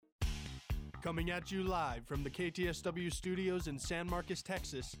Coming at you live from the KTSW studios in San Marcos,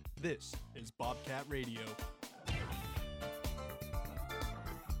 Texas, this is Bobcat Radio.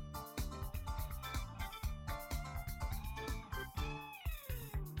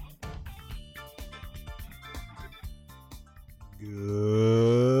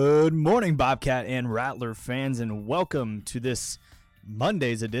 Good morning, Bobcat and Rattler fans, and welcome to this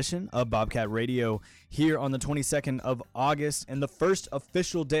Monday's edition of Bobcat Radio here on the 22nd of August and the first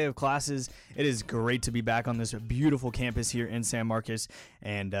official day of classes. It is great to be back on this beautiful campus here in San Marcos,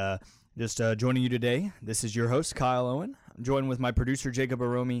 and just joining you today, this is your host, Kyle Owen. I'm joined with my producer, Jacob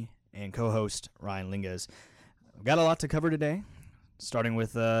Aromi, and co-host, Ryan Lingas. We've got a lot to cover today, starting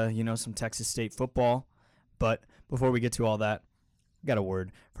with, some Texas State football, but before we get to all that, we got a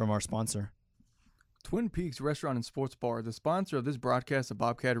word from our sponsor. Twin Peaks Restaurant and Sports Bar is the sponsor of this broadcast of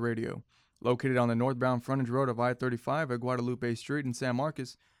Bobcat Radio. Located on the northbound frontage road of I-35 at Guadalupe Street in San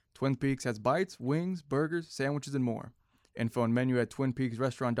Marcos, Twin Peaks has bites, wings, burgers, sandwiches, and more. Info and menu at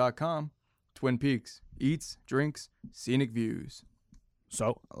twinpeaksrestaurant.com. Twin Peaks, eats, drinks, scenic views.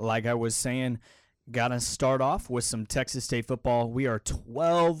 So, like I was saying, gotta start off with some Texas State football. We are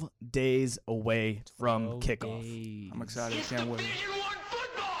 12 days away from kickoff. Days. I'm excited. I can't wait.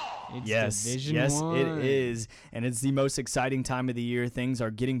 It's Yes, Division yes, One. it is. And it's the most exciting time of the year. Things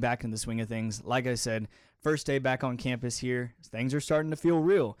are getting back in the swing of things. Like I said, first day back on campus here. Things are starting to feel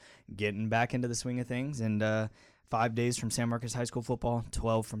real. Getting back into the swing of things. And 5 days from San Marcos High School football,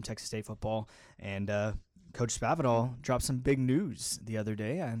 12 from Texas State football. And Coach Spavital dropped some big news the other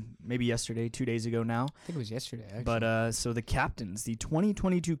day, maybe yesterday, 2 days ago now. I think it was yesterday, actually. But so the captains, the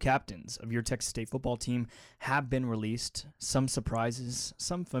 2022 captains of your Texas State football team have been released. Some surprises,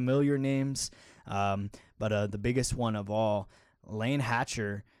 some familiar names, but the biggest one of all, Lane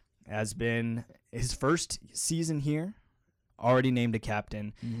Hatcher, has been his first season here. Already named a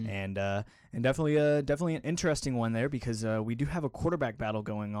captain, and definitely an interesting one there because we do have a quarterback battle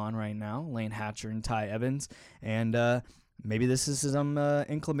going on right now, Lane Hatcher and Ty Evans, and maybe this is some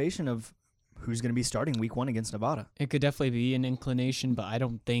inclination of who's going to be starting Week 1 against Nevada. It could definitely be an inclination, but I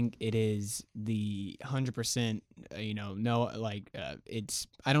don't think it is the 100%.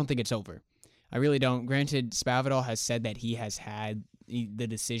 I don't think it's over. I really don't. Granted, Spavital has said that he has had the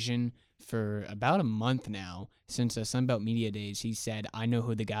decision for about a month now since the Sunbelt Media Days. He said, I know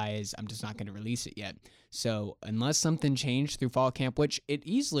who the guy is, I'm just not going to release it yet. So unless something changed through fall camp, which it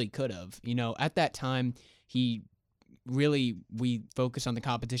easily could have, at that time, we focus on the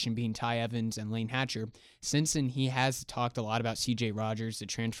competition being Ty Evans and Lane Hatcher. Since then, he has talked a lot about CJ Rogers, the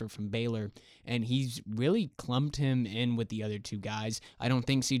transfer from Baylor, and he's really clumped him in with the other two guys. I don't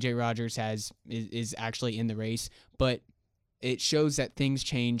think CJ Rogers is actually in the race, but it shows that things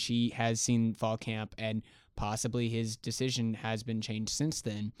change. He has seen fall camp, and possibly his decision has been changed since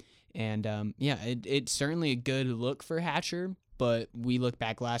then. And it's certainly a good look for Hatcher, but we look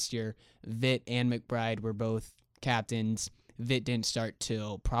back last year, Vitt and McBride were both captains. Vitt didn't start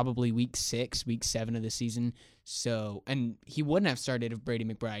till probably week 7 of the season. So, and he wouldn't have started if Brady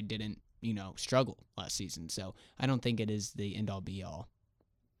McBride didn't, struggle last season. So I don't think it is the end all be all.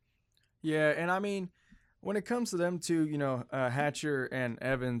 Yeah, and I mean, when it comes to them two, Hatcher and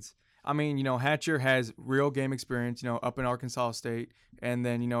Evans, Hatcher has real game experience, up in Arkansas State. And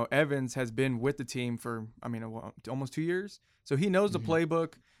then, Evans has been with the team for, almost 2 years. So he knows the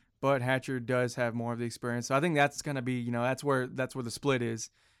playbook, but Hatcher does have more of the experience. So I think that's going to be, that's where the split is.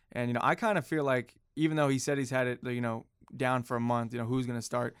 And, I kind of feel like even though he said he's had it, down for a month, who's going to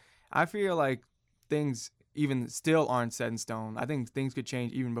start, I feel like things even still aren't set in stone. I think things could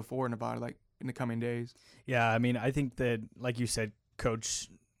change even before Nevada, in the coming days. Yeah, I think that, like you said, Coach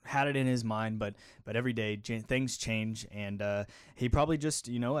had it in his mind, but every day things change, and he probably just,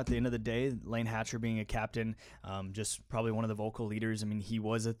 at the end of the day, Lane Hatcher being a captain, just probably one of the vocal leaders. I mean, he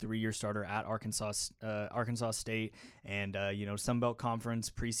was a 3-year starter at Arkansas State, and Sunbelt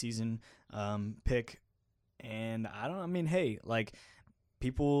Conference preseason pick, and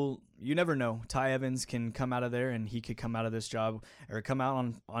people, you never know. Ty Evans can come out of there, and he could come out of this job or come out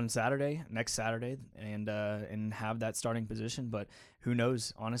on next Saturday, and have that starting position. But who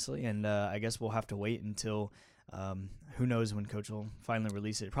knows, honestly? And I guess we'll have to wait until who knows when Coach will finally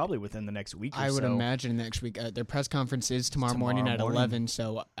release it. Probably within the next week or so. I would imagine next week. Their press conference is tomorrow morning at 11,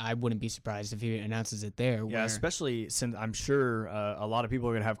 so I wouldn't be surprised if he announces it there. Yeah, especially since I'm sure a lot of people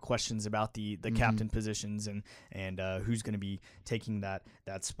are going to have questions about the captain positions and who's going to be taking that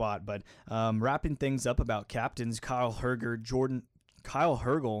spot. But wrapping things up about captains, Kyle Hergel,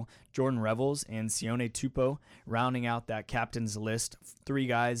 Jordan Revels, and Sione Tupou rounding out that captain's list. 3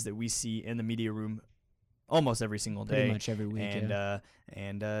 guys that we see in the media room almost every single day. Pretty much every week,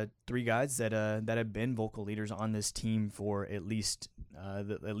 and 3 guys that have been vocal leaders on this team for at least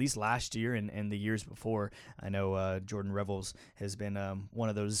last year and the years before. I know Jordan Revels has been one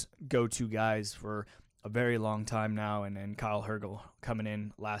of those go-to guys for a very long time now, and Kyle Hergel coming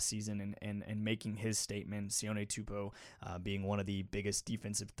in last season and making his statement. Sione Tupou being one of the biggest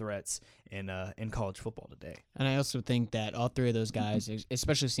defensive threats in college football today. And I also think that all 3 of those guys,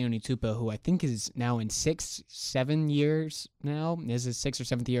 especially Sione Tupou, who I think is now in 7 years now, is his 6th or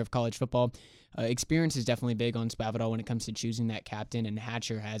 7th year of college football. Experience is definitely big on Spavital when it comes to choosing that captain, and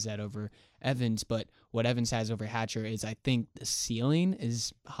Hatcher has that over Evans. But what Evans has over Hatcher is, I think, the ceiling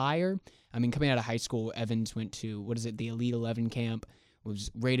is higher. I mean, coming out of high school, Evans went to, the Elite 11 camp,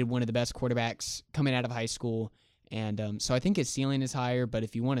 was rated one of the best quarterbacks coming out of high school. And so I think his ceiling is higher, but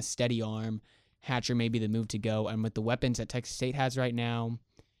if you want a steady arm, Hatcher may be the move to go. And with the weapons that Texas State has right now,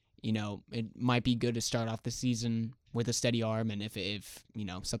 it might be good to start off the season with a steady arm. And if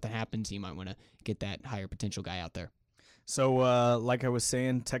something happens, you might want to get that higher potential guy out there. So, like I was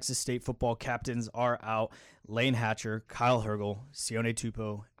saying, Texas State football captains are out. Lane Hatcher, Kyle Hergel, Sione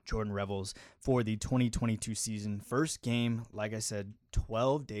Tupou, Jordan Revels for the 2022 season. First game, like I said,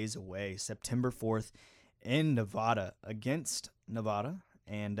 12 days away, September 4th in Nevada against Nevada.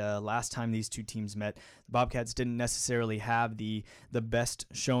 And last time these 2 teams met, the Bobcats didn't necessarily have the best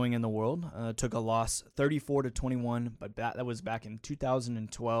showing in the world. Took a loss 34-21, but that was back in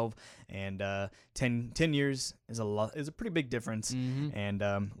 2012. And 10 years is a pretty big difference, and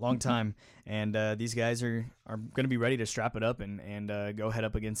long time. And these guys are going to be ready to strap it up and go head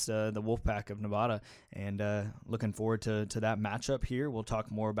up against the Wolfpack of Nevada. And looking forward to that matchup here. We'll talk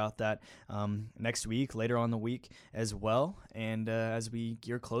more about that next week, later on the week as well. And as we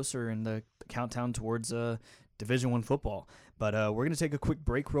gear closer in the countdown towards Division I football. But we're going to take a quick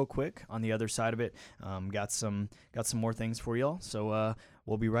break real quick on the other side of it. Got some more things for y'all. So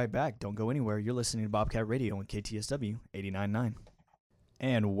we'll be right back. Don't go anywhere. You're listening to Bobcat Radio on KTSW 89.9.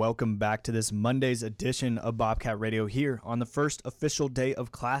 And welcome back to this Monday's edition of Bobcat Radio here on the first official day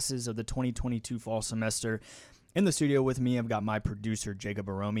of classes of the 2022 fall semester. In the studio with me, I've got my producer, Jacob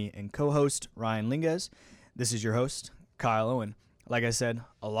Aromi, and co-host, Ryan Linguez. This is your host, Kyle Owen. Like I said,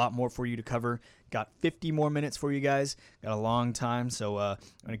 a lot more for you to cover. Got 50 more minutes for you guys. Got a long time, so I'm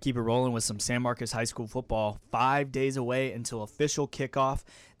going to keep it rolling with some San Marcos High School football. 5 days away until official kickoff.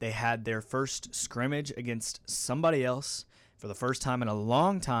 They had their first scrimmage against somebody else for the first time in a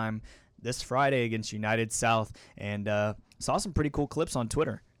long time this Friday against United South, and saw some pretty cool clips on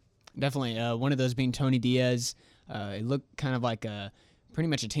Twitter. Definitely. One of those being Tony Diaz. It looked kind of like pretty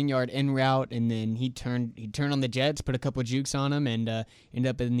much a 10-yard in route, and then he turned on the jets, put a couple of jukes on him, and ended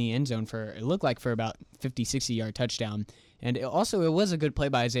up in the end zone for about 50, 60-yard touchdown. And it was a good play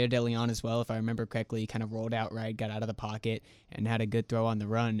by Isaiah DeLeon as well, if I remember correctly. He kind of rolled out right, got out of the pocket, and had a good throw on the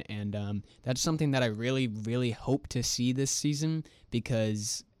run. And that's something that I really, really hope to see this season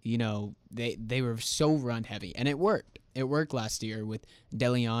because, they were so run heavy, and it worked. It worked last year with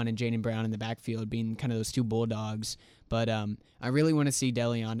DeLeon and Jaden Brown in the backfield being kind of those 2 bulldogs. But I really want to see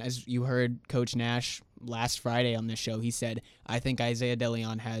DeLeon. As you heard Coach Nash last Friday on this show, he said, I think Isaiah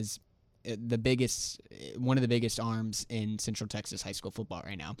DeLeon has one of the biggest arms in Central Texas high school football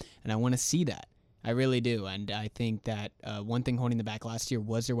right now. And I want to see that. I really do. And I think that one thing holding the back last year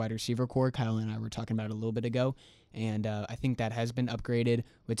was their wide receiver core. Kyle and I were talking about it a little bit ago. And I think that has been upgraded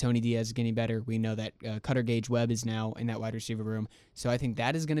with Tony Diaz getting better. We know that Cutter Gage Webb is now in that wide receiver room. So I think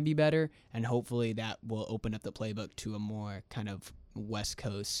that is going to be better. And hopefully that will open up the playbook to a more kind of West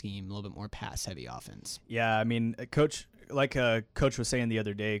Coast scheme, a little bit more pass-heavy offense. Yeah, I mean, Coach was saying the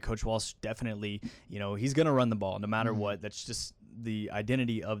other day, Coach Walsh definitely, he's going to run the ball no matter what. That's just the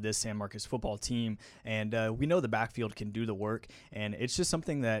identity of this San Marcos football team, and we know the backfield can do the work, and it's just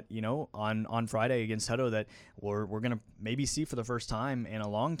something that on Friday against Hutto that we're gonna maybe see for the first time in a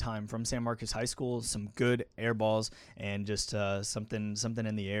long time from San Marcos High School. Some good air balls and just something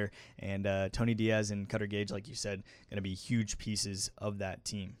in the air, and Tony Diaz and Cutter Gage, like you said, gonna be huge pieces of that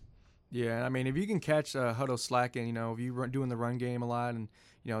team. Yeah, I mean, if you can catch Hutto slacking, if you're doing the run game a lot and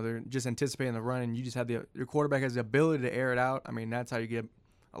they're just anticipating the run, and you just have your quarterback has the ability to air it out. I mean, that's how you get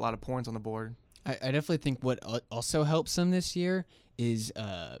a lot of points on the board. I definitely think what also helps them this year is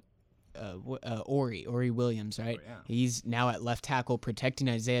Ori Williams, right? Oh, yeah. He's now at left tackle protecting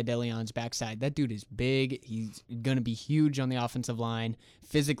Isaiah DeLeon's backside. That dude is big. He's going to be huge on the offensive line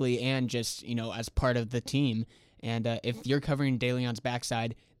physically and just, as part of the team. And if you're covering DeLeon's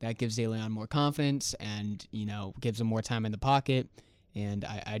backside, that gives DeLeon more confidence and, gives him more time in the pocket. And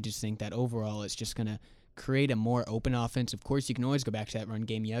I just think that overall it's just going to create a more open offense. Of course, you can always go back to that run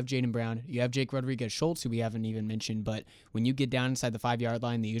game. You have Jaden Brown, you have Jake Rodriguez-Schultz, who we haven't even mentioned, but when you get down inside the 5-yard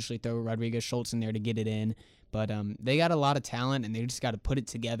line, they usually throw Rodriguez-Schultz in there to get it in. But they got a lot of talent, and they just got to put it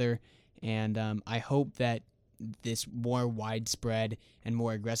together. And I hope that this more widespread and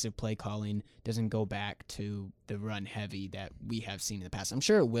more aggressive play calling doesn't go back to the run heavy that we have seen in the past. I'm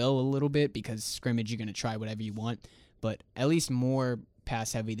sure it will a little bit because scrimmage, you're going to try whatever you want, but at least more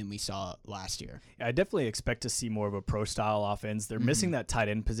pass heavy than we saw last year. Yeah, I definitely expect to see more of a pro style offense. They're missing that tight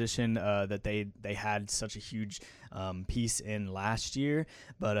end position that they had such a huge piece in last year,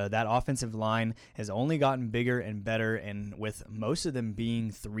 but that offensive line has only gotten bigger and better, and with most of them being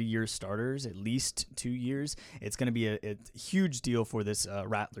 3-year starters, at least 2 years, it's going to be a huge deal for this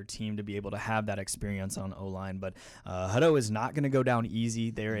Rattler team to be able to have that experience on O-line. But Hutto is not going to go down easy.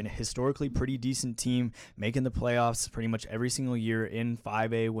 They're a historically pretty decent team, making the playoffs pretty much every single year in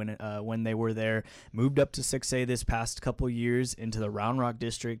 5A when they were there. Moved up to 6A this past couple years into the Round Rock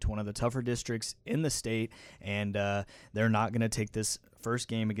District, one of the tougher districts in the state, and they're not going to take this first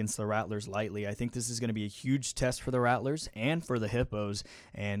game against the Rattlers lightly. I think this is going to be a huge test for the Rattlers and for the Hippos,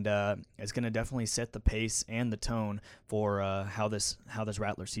 and it's going to definitely set the pace and the tone for how this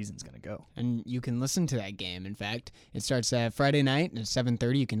Rattler season is going to go. And you can listen to that game. In fact, it starts Friday night at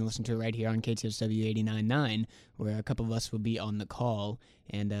 7:30. You can listen to it right here on KTSW 89.9, where a couple of us will be on the call.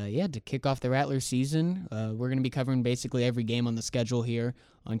 And to kick off the Rattler season, we're going to be covering basically every game on the schedule here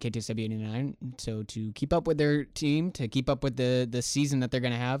on KTSW 89. So to keep up with their team, to keep up with the season that they're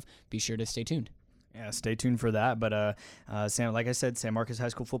going to have, be sure to stay tuned. Yeah, stay tuned for that. But like I said, San Marcos High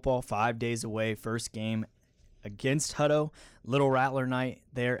School football, 5 days away. First game against Hutto. Little Rattler night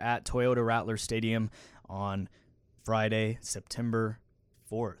there at Toyota Rattler Stadium on Friday, September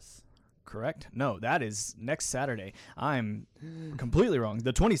 4th. Correct? No, that is next Saturday. I'm completely wrong.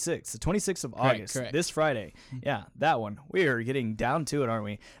 The 26th of August. Correct. This Friday. Yeah, that one. We are getting down to it, aren't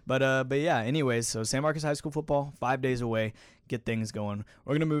we? But yeah, anyways, so San Marcos High School football, 5 days away. Get things going.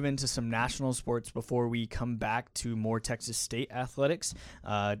 We're going to move into some national sports before we come back to more Texas State athletics.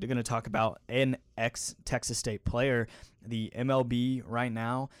 They're going to talk about an ex-Texas State player. The MLB right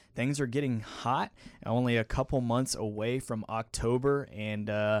now, things are getting hot, only a couple months away from October, and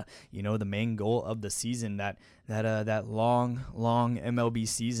the main goal of the season, that long MLB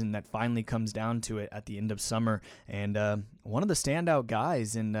season that finally comes down to it at the end of summer. And one of the standout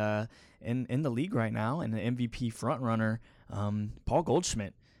guys in the league right now, and the MVP frontrunner, Paul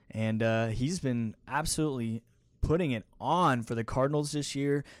Goldschmidt, and he's been absolutely putting it on for the Cardinals this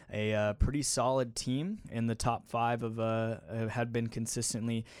year. A pretty solid team in the top 5 had been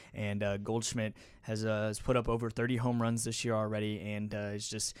consistently, and Goldschmidt has put up over 30 home runs this year already, and is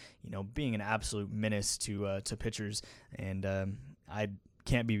just being an absolute menace to pitchers. And I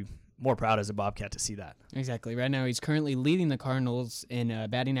can't be more proud as a Bobcat to see that. Exactly. Right now, he's currently leading the Cardinals in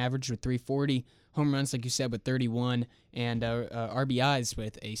batting average with 340, home runs, like you said, with 31, and RBIs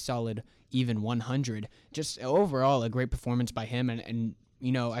with a solid even 100. Just overall, a great performance by him. And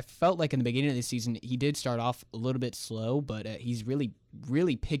I felt like in the beginning of the season, he did start off a little bit slow, but he's really,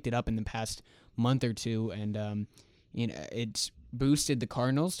 really picked it up in the past month or two. And, it's boosted the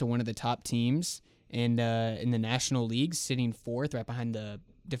Cardinals to one of the top teams in the National League, sitting 4th right behind the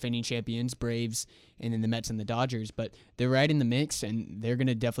defending champions, Braves, and then the Mets and the Dodgers. But they're right in the mix, and they're going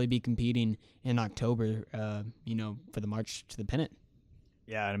to definitely be competing in October, for the march to the pennant.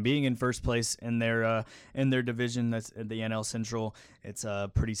 Yeah, and being in first place in their division, that's the NL Central, it's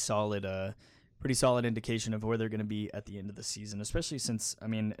a pretty solid indication of where they're going to be at the end of the season, especially since,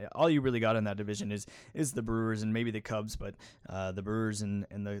 all you really got in that division is the Brewers and maybe the Cubs, but the Brewers and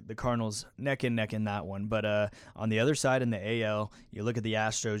the Cardinals neck and neck in that one. But on the other side in the AL, you look at the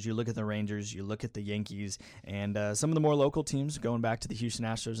Astros, you look at the Rangers, you look at the Yankees, and some of the more local teams, going back to the Houston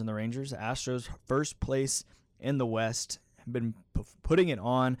Astros and the Rangers. Astros first place in the West, been putting it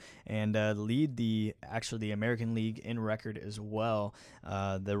on, and lead the American League in record as well.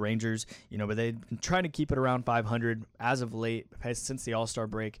 The Rangers, but they've been trying to keep it around 500 as of late, since the All-Star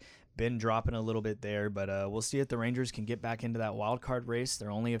break. Been dropping a little bit there, but we'll see if the Rangers can get back into that wild card race.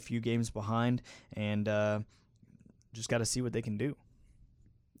 They're only a few games behind, and just got to see what they can do.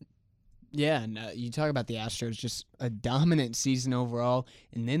 Yeah, and you talk about the Astros, just a dominant season overall,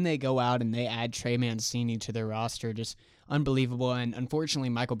 and then they go out and they add Trey Mancini to their roster, just unbelievable. And unfortunately,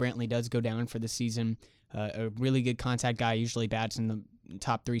 Michael Brantley does go down for the season. A really good contact guy, usually bats in the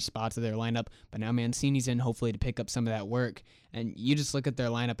top 3 spots of their lineup, but now Mancini's in, hopefully to pick up some of that work. And you just look at their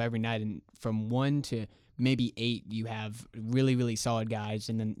lineup every night, and from 1 to maybe 8, you have really, really solid guys,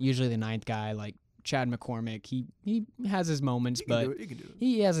 and then usually the 9th guy, like Chad McCormick, he has his moments, but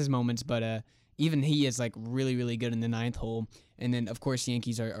he has his moments, but even he is like really, really good in the ninth hole. And then, of course, the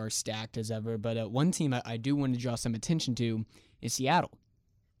Yankees are stacked as ever. But one team I do want to draw some attention to is Seattle.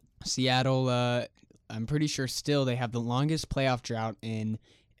 Seattle, I'm pretty sure still they have the longest playoff drought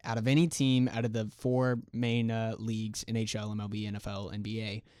out of any team out of the four main leagues, NHL, MLB, NFL,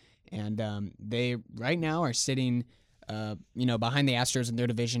 NBA. And they right now are sitting behind the Astros in their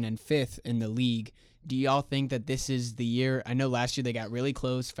division and 5th in the league. Do y'all think that this is the year? I know last year they got really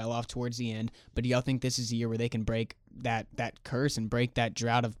close, fell off towards the end, but do y'all think this is the year where they can break that curse and break that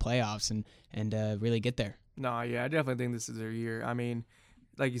drought of playoffs and really get there? No, yeah, I definitely think this is their year. I mean,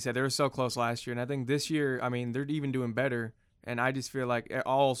 like you said, they were so close last year, and I think this year, I mean, they're even doing better, and I just feel like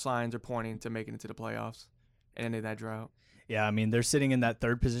all signs are pointing to making it to the playoffs and ending that drought. Yeah, I mean, they're sitting in that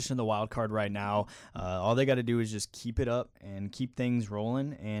third position of the wild card right now. All they got to do is just keep it up and keep things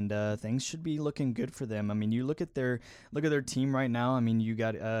rolling, and things should be looking good for them. I mean, you look at their team right now. I mean, you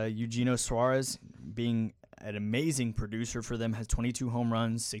got Eugenio Suarez being an amazing producer for them, has 22 home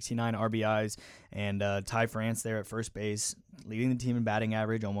runs, 69 RBIs, and Ty France there at first base, leading the team in batting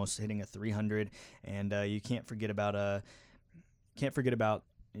average, almost hitting a 300. And you can't forget about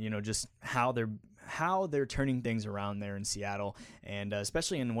just how they're turning things around there in Seattle, and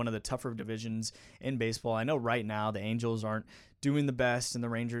especially in one of the tougher divisions in baseball. I know right now the Angels aren't doing the best, and the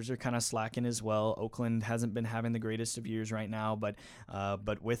Rangers are kind of slacking as well. Oakland hasn't been having the greatest of years right now, but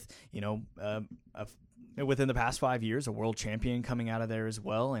with within the past 5 years, a world champion coming out of there as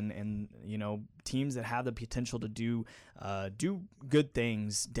well, and teams that have the potential to do good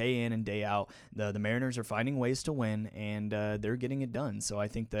things day in and day out. The Mariners are finding ways to win, and they're getting it done. So I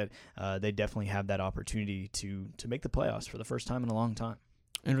think that they definitely have that opportunity to make the playoffs for the first time in a long time.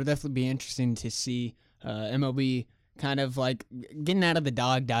 And it'll definitely be interesting to see MLB kind of like getting out of the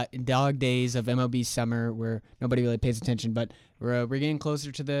dog days of MLB summer where nobody really pays attention, but we're getting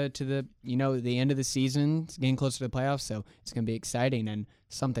closer to the the end of the season. It's getting closer to the playoffs, so it's going to be exciting. And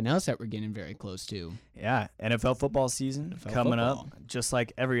something else that we're getting very close to. Yeah, NFL football season coming up, just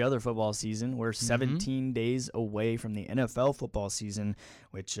like every other football season. We're 17 days away from the NFL football season,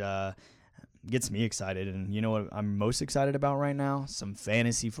 which gets me excited. And you know what I'm most excited about right now? Some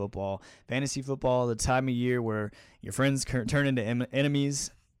fantasy football. Fantasy football, the time of year where your friends turn into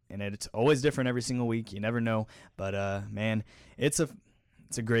enemies, and it's always different every single week. You never know. But, man, it's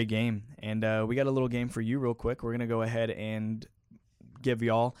a great game. And we got a little game for you real quick. We're going to go ahead and give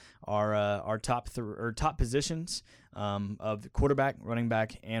y'all our top positions of quarterback, running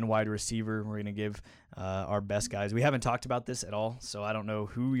back, and wide receiver. We're going to give our best guys. We haven't talked about this at all, so I don't know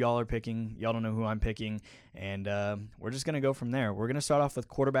who y'all are picking. Y'all don't know who I'm picking, and we're just going to go from there. We're going to start off with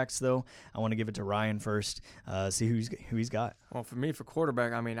quarterbacks, though. I want to give it to Ryan first, see who he's got. Well, for me, for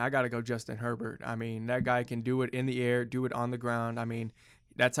quarterback, I mean, I got to go Justin Herbert. I mean, that guy can do it in the air, do it on the ground. I mean,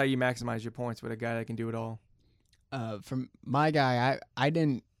 that's how you maximize your points with a guy that can do it all. From my guy, I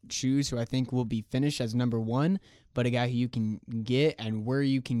didn't choose who I think will be finished as number one, but a guy who you can get and where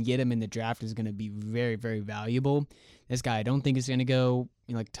you can get him in the draft is going to be very, very valuable. This guy I don't think is going to go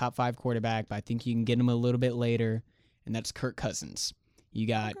like top 5 quarterback, but I think you can get him a little bit later, and that's Kirk Cousins. You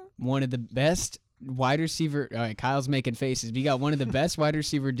got one of the best wide receiver. All right, Kyle's making faces, but you got one of the best wide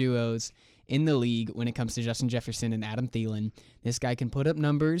receiver duos in the league when it comes to Justin Jefferson and Adam Thielen. This guy can put up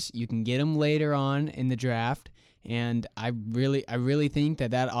numbers. You can get him later on in the draft. And I really think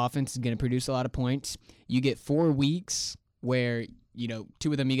that offense is going to produce a lot of points. You get 4 weeks where, 2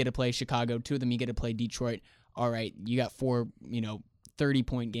 of them you get to play Chicago, 2 of them you get to play Detroit. All right, you got 4,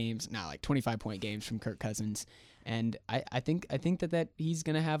 30-point games, not like 25-point games from Kirk Cousins. And I think that he's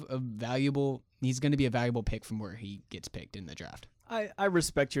going to have he's going to be a valuable pick from where he gets picked in the draft. I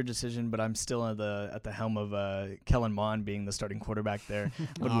respect your decision, but I'm still at the helm of Kellen Mond being the starting quarterback there.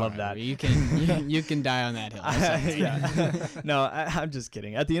 Would love that. You can die on that hill. Yeah. No, I'm just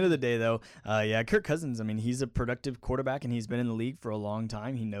kidding. At the end of the day, though, Kirk Cousins. I mean, he's a productive quarterback, and he's been in the league for a long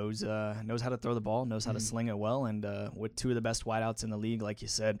time. He knows how to throw the ball, knows how to sling it well, and with 2 of the best wideouts in the league, like you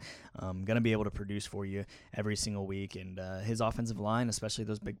said, going to be able to produce for you every single week. And his offensive line, especially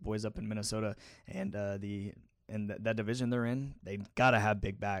those big boys up in Minnesota, and that division they're in, they got to have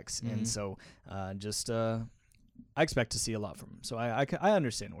big backs. And so I expect to see a lot from him. So I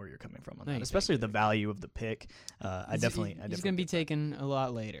understand where you're coming from on that, especially the value of the pick. He's going to be taken a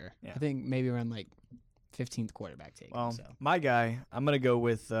lot later. Yeah. I think maybe around like 15th quarterback taken. Well, my guy, I'm going to go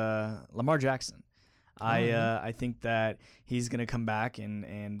with Lamar Jackson. I think that he's going to come back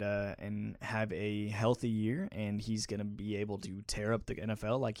and have a healthy year, and he's going to be able to tear up the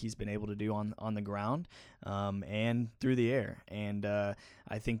NFL like he's been able to do on the ground and through the air. And I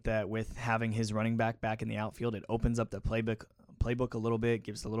think that with having his running back in the outfield, it opens up the playbook a little bit,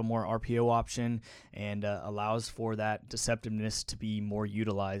 gives a little more RPO option, and allows for that deceptiveness to be more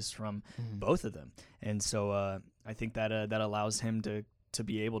utilized from both of them. And so I think that that allows him to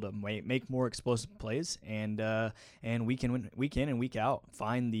be able to make more explosive plays and week in and week out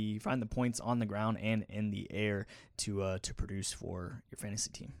find the points on the ground and in the air to produce for your fantasy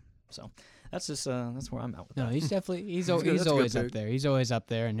team. So that's just that's where I'm at with that. No, he's definitely he's always up there. He's always up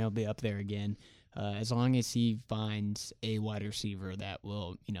there, and he'll be up there again as long as he finds a wide receiver that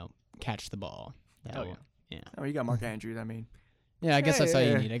will catch the ball. Yeah. Oh, you got Mark Andrews. I mean. Yeah, I guess that's all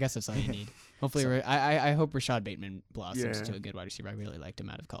you need. Hopefully, I hope Rashad Bateman blossoms into a good wide receiver. I really liked him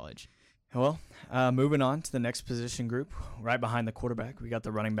out of college. Well, moving on to the next position group, right behind the quarterback, we got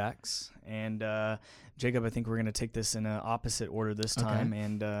the running backs. And Jacob, I think we're going to take this in an opposite order this time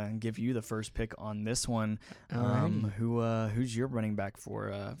and give you the first pick on this one. Who's your running back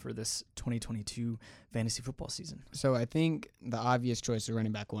for this 2022 fantasy football season? So I think the obvious choice of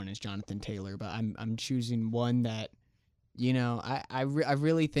running back one is Jonathan Taylor, but I'm choosing one that. I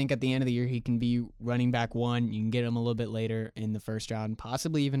really think at the end of the year he can be running back one. You can get him a little bit later in the first round,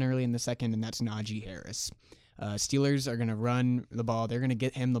 possibly even early in the second, and that's Najee Harris. Steelers are going to run the ball. They're going to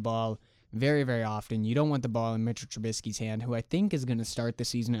get him the ball very, very often. You don't want the ball in Mitchell Trubisky's hand, who I think is going to start the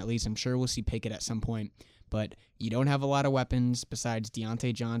season at least. I'm sure we'll see Pickett at some point, but you don't have a lot of weapons besides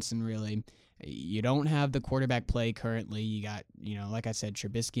Deontay Johnson, really. You don't have the quarterback play currently. You got, like I said,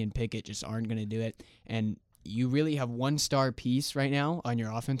 Trubisky and Pickett just aren't going to do it, and you really have one star piece right now on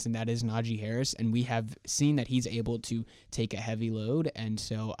your offense, and that is Najee Harris, and we have seen that he's able to take a heavy load, and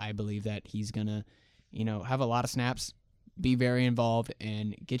so I believe that he's going to, have a lot of snaps, be very involved,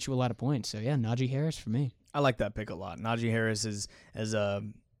 and get you a lot of points. So, yeah, Najee Harris for me. I like that pick a lot. Najee Harris is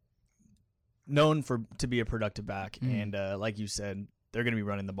known to be a productive back, and like you said, they're going to be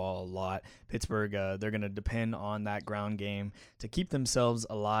running the ball a lot. Pittsburgh, they're going to depend on that ground game to keep themselves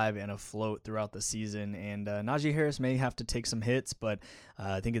alive and afloat throughout the season. And Najee Harris may have to take some hits, but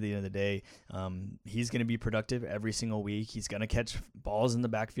I think at the end of the day, he's going to be productive every single week. He's going to catch balls in the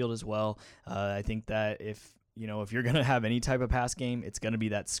backfield as well. I think that if you're going to have any type of pass game, it's going to be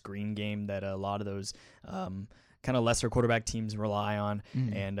that screen game that a lot of those kind of lesser quarterback teams rely on,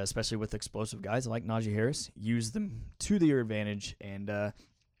 and especially with explosive guys like Najee Harris, use them to their advantage and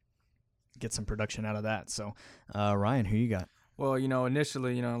get some production out of that. So, Ryan, who you got? Well,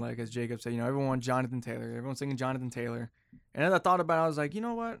 initially, like as Jacob said, everyone Jonathan Taylor. Everyone's singing Jonathan Taylor. And as I thought about it, I was like, you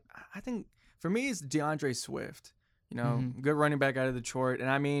know what? I think for me it's DeAndre Swift. Good running back out of Detroit. And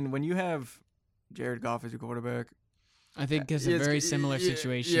I mean, when you have Jared Goff as your quarterback, I think it's a very similar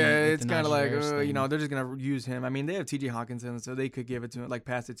situation. Yeah, it's kind of like, they're just going to use him. I mean, they have T.J. Hawkinson, so they could give it to him, like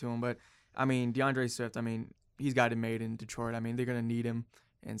pass it to him. But, I mean, DeAndre Swift, he's got it made in Detroit. They're going to need him.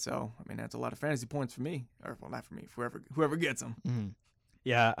 And so, that's a lot of fantasy points for me. Or, well, not for me, whoever gets them. Mm-hmm.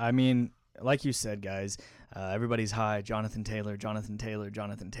 Yeah, like you said, guys, everybody's high. Jonathan Taylor.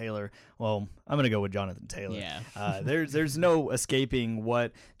 Well, I'm going to go with Jonathan Taylor. Yeah. There's no escaping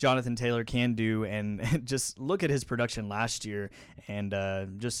what Jonathan Taylor can do, and just look at his production last year, and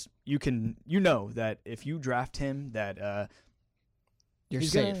just you know that if you draft him, that you're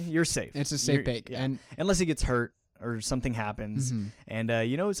safe. You're safe. It's a safe pick, yeah. and unless he gets hurt or something happens. And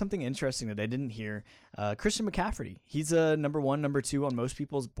something interesting that I didn't hear, Christian McCaffrey, he's a number 1, number 2 on most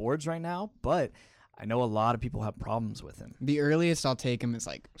people's boards right now, but I know a lot of people have problems with him. The earliest I'll take him is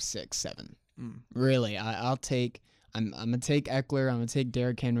like 6, 7. Really, I'm gonna take Eckler, I'm gonna take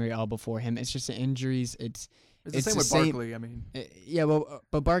Derrick Henry all before him. It's just the injuries. It's the same with Barkley.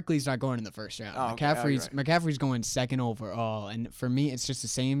 But Barkley's not going in the first round. Oh, McCaffrey's going second overall, and for me, it's just the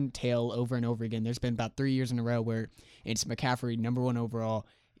same tale over and over again. There's been about 3 years in a row where it's McCaffrey number 1 overall.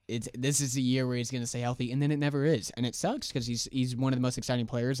 This is the year where he's going to stay healthy, and then it never is, and it sucks because he's one of the most exciting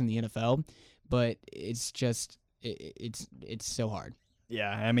players in the NFL. But it's just it's so hard.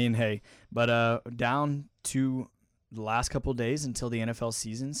 Yeah, hey, but down to the last couple of days until the NFL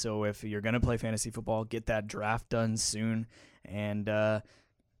season. So if you're going to play fantasy football, get that draft done soon and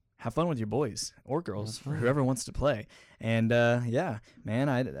have fun with your boys or girls, or whoever wants to play. And yeah, man,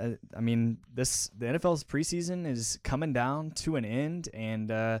 the NFL's preseason is coming down to an end.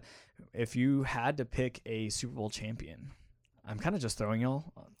 And if you had to pick a Super Bowl champion, I'm kind of just throwing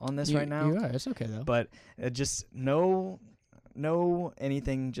y'all on this right now. You are. It's okay though. But just no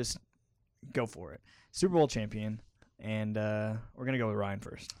anything. Just go for it. Super Bowl champion. And we're going to go with Ryan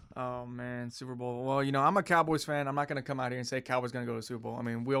first. Oh, man, Super Bowl. Well, I'm a Cowboys fan. I'm not going to come out here and say Cowboys going to go to the Super Bowl.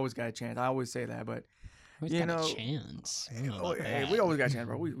 We always got a chance. I always say that, but, a chance. Hey, we always got a chance,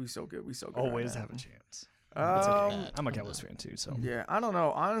 bro. We so good. We so good. Always have a chance. Okay. I'm a Cowboys fan, too. So yeah, I don't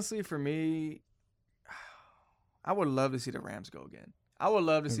know. Honestly, for me, I would love to see the Rams go again. I would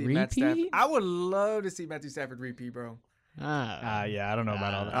love to see Repeat? Matt Stafford. I would love to see Matthew Stafford repeat, bro. Yeah, I don't know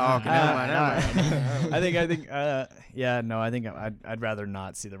about all that. Oh, okay, never mind. I think I'd rather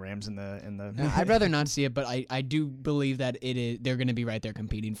not see the Rams in the. I'd rather not see it, but I do believe that they're going to be right there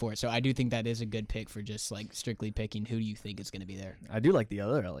competing for it. So I do think that is a good pick for just like strictly picking who do you think is going to be there. I do like the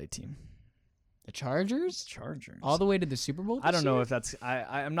other LA team. The Chargers? Chargers. All the way to the Super Bowl? I don't know year? if that's.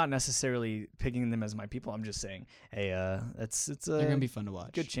 I'm not necessarily picking them as my people. I'm just saying, hey, it's They're a going to be fun to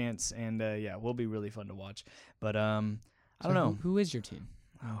watch. good chance, and yeah, will be really fun to watch. But I don't know. Who is your team?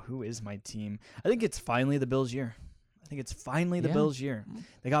 Oh, who is my team? I think it's finally the Bills' year. I think it's finally the Bills' year.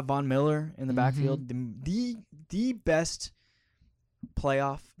 They got Von Miller in the backfield, the best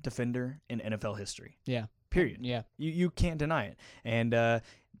playoff defender in NFL history. Yeah. Period. Yeah. You can't deny it. And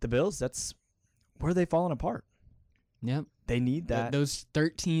the Bills, that's where they've fallen apart. Yep. They need that. Those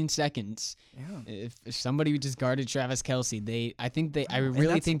 13 seconds. Yeah. If somebody just guarded Travis Kelce, I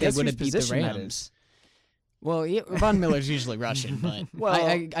really And think they that's would have whose beat the position that Rams. is. Well, yeah, Von Miller's usually rushing, but Well,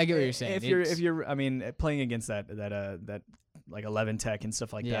 I get what you're saying. If you're, I mean, playing against that like 11 tech and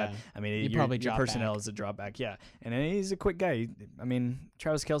stuff like that. Yeah. I mean, You your probably your drop personnel back. is a drop back. Yeah, and he's a quick guy. I mean,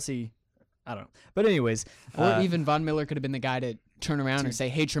 Travis Kelce, I don't know, but anyways, Or even Von Miller could have been the guy to turn around and say,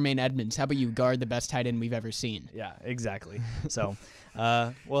 "Hey, Tremaine Edmonds, how about you guard the best tight end we've ever seen?" yeah, exactly. So,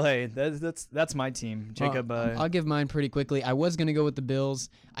 well, hey, that's my team, Jacob. I'll give mine pretty quickly. I was gonna go with the Bills.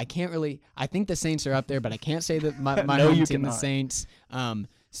 I can't really. I think the Saints are up there, but I can't say that my No, home you team, the cannot. Saints.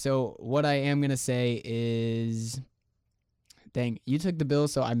 So what I am gonna say is, dang, you took the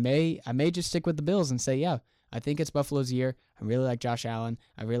Bills, so I may just stick with the Bills and say, yeah, I think it's Buffalo's year. I really like Josh Allen.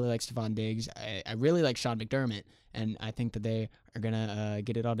 I really like Stephon Diggs. I really like Sean McDermott, and I think that they are gonna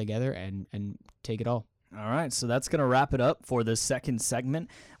get it all together and take it all. All right, so that's going to wrap it up for the second segment.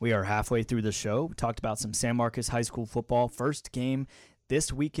 We are halfway through the show. We talked about some San Marcos High School football. First game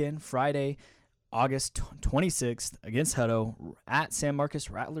this weekend, Friday, August 26th, against Hutto at San Marcos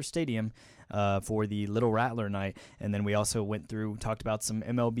Rattler Stadium for the Little Rattler night. And then we also talked about some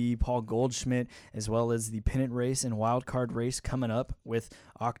MLB Paul Goldschmidt, as well as the pennant race and wild card race coming up with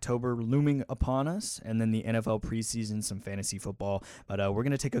October looming upon us, and then the NFL preseason, some fantasy football. But we're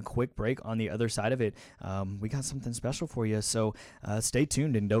going to take a quick break. On the other side of it, we got something special for you, so stay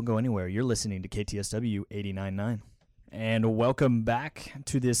tuned and don't go anywhere. You're listening to KTSW 89.9. And welcome back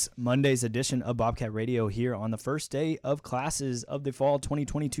to this Monday's edition of Bobcat Radio here on the first day of classes of the fall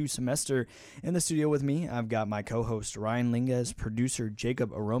 2022 semester. In the studio with me, I've got my co-host Ryan Lingas, producer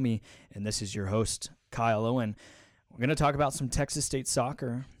Jacob Aromi, and this is your host, Kyle Owen. We're going to talk about some Texas State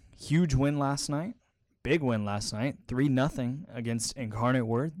soccer. Huge win last night. Big win last night. 3-0 against Incarnate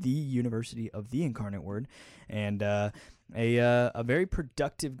Word, the University of the Incarnate Word. And a very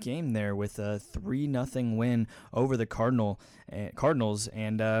productive game there with a 3-0 win over the Cardinals.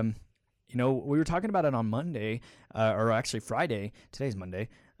 And, we were talking about it on Monday, or actually Friday, today's Monday,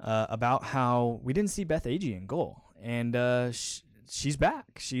 about how we didn't see Beth Agee in goal. And she's back.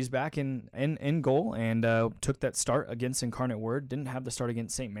 She's back in goal and took that start against Incarnate Word. Didn't have the start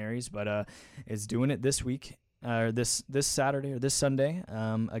against St. Mary's, but is doing it this week, this Saturday or this Sunday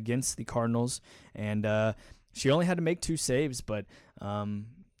against the Cardinals. And she only had to make 2 saves, but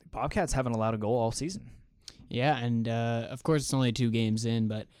Bobcats haven't allowed a goal all season. Yeah, and of course it's only 2 games in,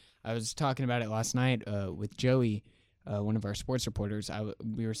 but I was talking about it last night with Joey, one of our sports reporters.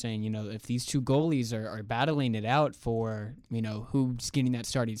 We were saying, if these 2 goalies are battling it out for, who's getting that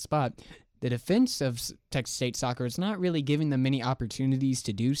starting spot, the defense of Texas State soccer is not really giving them many opportunities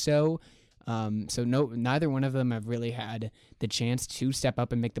to do so. Neither one of them have really had the chance to step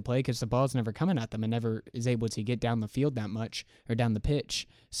up and make the play because the ball's never coming at them and never is able to get down the field that much or down the pitch.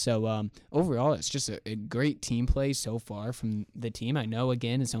 So overall, it's just a great team play so far from the team. I know,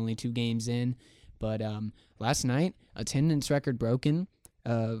 again, it's only 2 games in, but last night, attendance record broken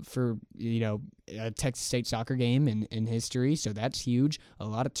for a Texas State soccer game in history, so that's huge. A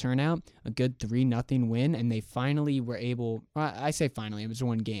lot of turnout, a good 3-0 win, and they finally were able. Well, I say finally, it was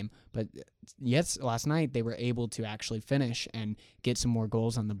 1 game, but yes, last night they were able to actually finish and get some more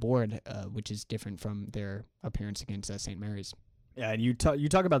goals on the board, which is different from their appearance against St. Mary's. Yeah, and you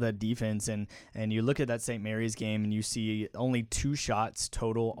talk about that defense, and you look at that St. Mary's game, and you see only 2 shots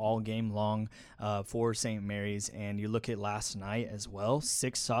total all game long for St. Mary's, and you look at last night as well,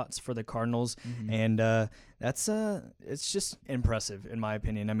 6 shots for the Cardinals, and that's it's just impressive in my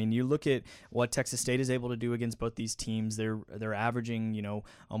opinion. I mean, you look at what Texas State is able to do against both these teams. They're averaging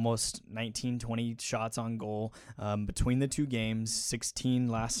almost 19, 20 shots on goal between the 2 games, 16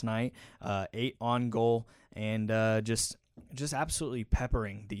 last night, 8 on goal, and just just absolutely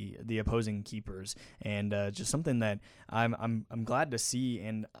peppering the opposing keepers, and just something that I'm glad to see,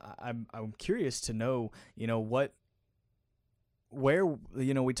 and I'm curious to know, where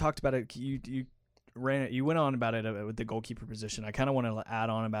we talked about it. You went on about it with the goalkeeper position. I kind of want to add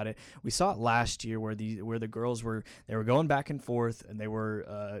on about it. We saw it last year where the girls were going back and forth, and they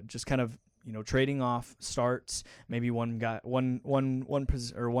were just kind of trading off starts. Maybe one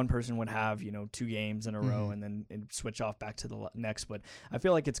person would have 2 games in a row and then switch off back to the next. But I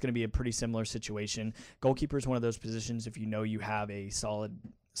feel like it's going to be a pretty similar situation. Goalkeeper is one of those positions. If you have a solid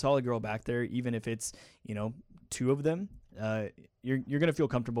girl back there, even if it's 2 of them, you're going to feel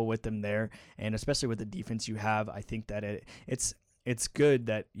comfortable with them there, and especially with the defense you have, I think that it's good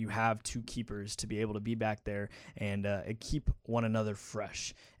that you have 2 keepers to be able to be back there and keep one another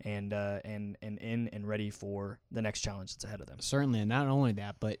fresh and in and ready for the next challenge that's ahead of them. Certainly, and not only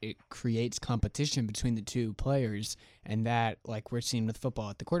that, but it creates competition between the 2 players, and that, like we're seeing with football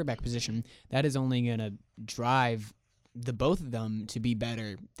at the quarterback position, that is only going to drive the both of them to be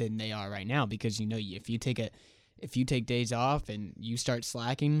better than they are right now, because if you take days off and you start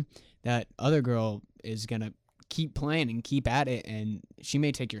slacking, that other girl is going to keep playing and keep at it, and she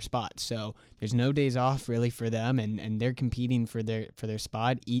may take your spot. So there's no days off really for them, and they're competing for their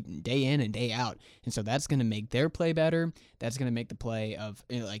spot day in and day out. And so that's going to make their play better. That's going to make the play of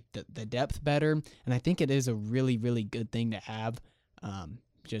the depth better. And I think it is a really, really good thing to have.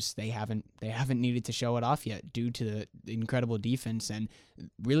 Just they haven't needed to show it off yet due to the incredible defense and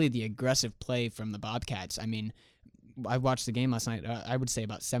really the aggressive play from the Bobcats. I mean, I watched the game last night. I would say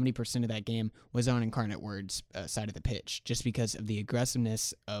about 70% of that game was on Incarnate Word's side of the pitch, just because of the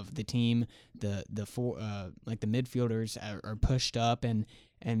aggressiveness of the team. The midfielders are pushed up, and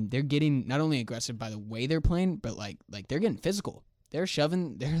they're getting not only aggressive by the way they're playing, but like they're getting physical. They're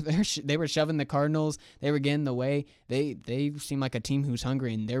shoving. They were shoving the Cardinals. They were getting the way. They seem like a team who's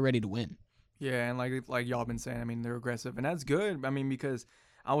hungry and they're ready to win. Yeah, and like y'all been saying, I mean, they're aggressive, and that's good. I mean, because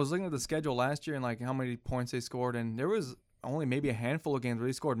I was looking at the schedule last year and like how many points they scored, and there was only maybe a handful of games where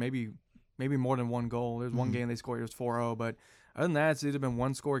they scored maybe more than 1 goal. There's one game they scored, it was 4-0, but other than that, it's either been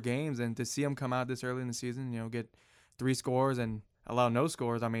 1-score games, and to see them come out this early in the season, get 3 scores and allow no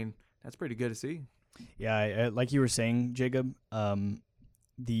scores, I mean, that's pretty good to see. Yeah, like you were saying, Jacob,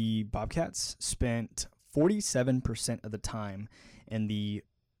 the Bobcats spent 47% of the time in the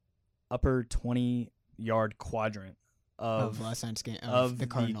upper 20-yard quadrant of last night's game of the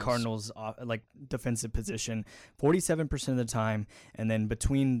Cardinals defensive position, 47% of the time, and then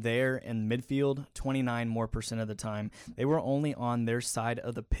between there and midfield, 29% more of the time. They were only on their side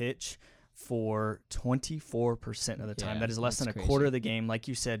of the pitch for 24% of the time. That is less than a quarter of the game. Like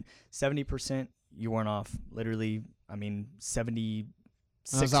you said, 70%. You weren't off. Literally, I mean, 76%.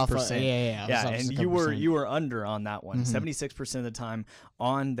 Yeah, and you were under on that one. 76% of the time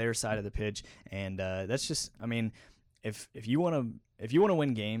on their side of the pitch, and that's just, I mean, if you want to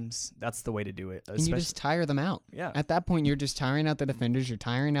win games, that's the way to do it. And you just tire them out. Yeah. At that point, you're just tiring out the defenders. You're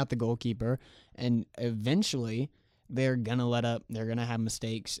tiring out the goalkeeper, and eventually, they're gonna let up. They're gonna have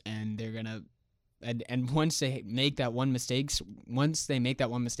mistakes, and they're gonna. And once they make that one mistake, and once they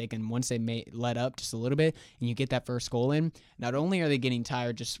let up just a little bit, and you get that first goal in, not only are they getting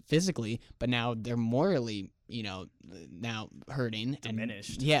tired just physically, but now they're morally, now hurting,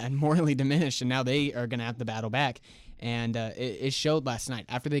 diminished. And morally diminished, and now they are gonna have to battle back. And it showed last night.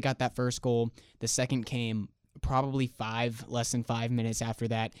 After they got that first goal, the second came probably less than 5 minutes after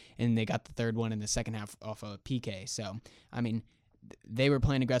that, and they got the third one in the second half off of PK. So, I mean, they were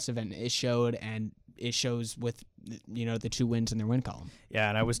playing aggressive, and it showed, and it shows with the 2 wins in their win column. Yeah,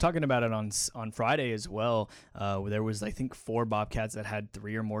 and I was talking about it on Friday as well. There was, I think, 4 Bobcats that had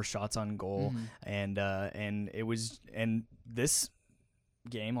 3 or more shots on goal, and this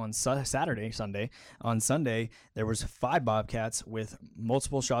game on Sunday, there was 5 Bobcats with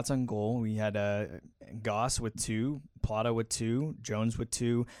multiple shots on goal. We had Goss with 2, Plata with 2, Jones with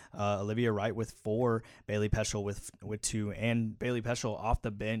 2, Olivia Wright with 4, Bailey Peschel with 2, and Bailey Peschel off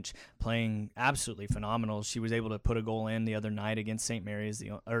the bench playing absolutely phenomenal. She was able to put a goal in the other night against St. Mary's.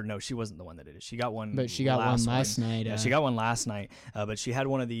 No, she wasn't the one that did it. She got one, but she got one last night. Yeah, she got one last night. But she had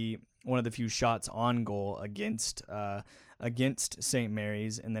one of the few shots on goal against St.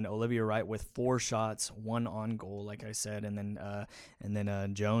 Mary's, and then Olivia Wright with 4 shots, 1 on goal, like I said, and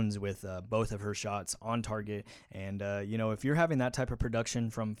then Jones with both of her shots on target. And if you're having that type of production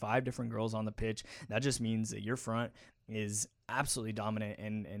from 5 different girls on the pitch, that just means that your front is absolutely dominant,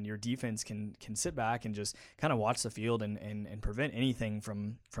 and your defense can sit back and just kind of watch the field and prevent anything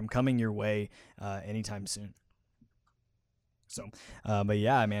from coming your way anytime soon. So, but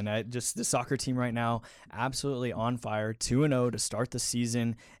yeah, man, just the soccer team right now, absolutely on fire, 2-0 to start the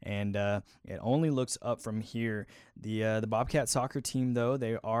season, and it only looks up from here. The Bobcat soccer team, though,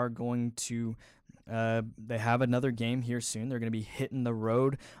 they are going to. They have another game here soon. They're going to be hitting the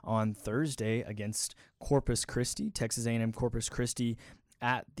road on Thursday against Corpus Christi, Texas A&M Corpus Christi,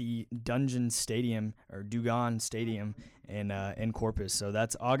 at the Dugan Stadium in Corpus. So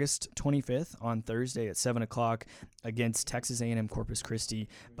that's August 25th on Thursday at 7 o'clock against Texas A&M Corpus Christi.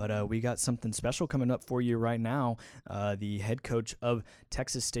 But we got something special coming up for you right now. The head coach of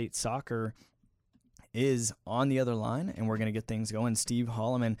Texas State Soccer is on the other line, and we're going to get things going. Steve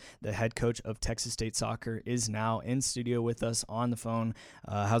Holloman, the head coach of Texas State Soccer, is now in studio with us on the phone.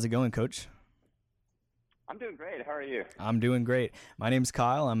 How's it going, Coach? I'm doing great. How are you? I'm doing great. My name's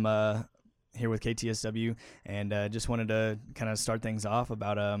Kyle. I'm here with KTSW, and just wanted to kind of start things off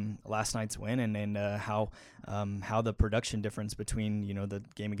about last night's win and how the production difference between the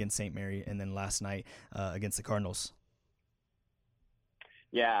game against St. Mary and then last night against the Cardinals.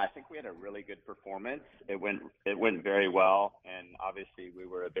 Yeah, I think we had a really good performance. It went very well, and obviously we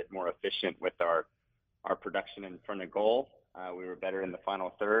were a bit more efficient with our production in front of goal. We were better in the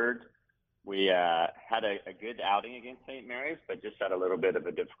final third. We had a good outing against St. Mary's, but just had a little bit of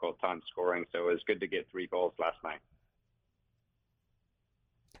a difficult time scoring, so it was good to get 3 goals last night.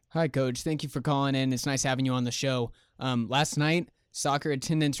 Hi, Coach. Thank you for calling in. It's nice having you on the show. Last night, soccer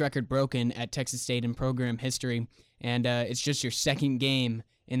attendance record broken at Texas State in program history, and it's just your second game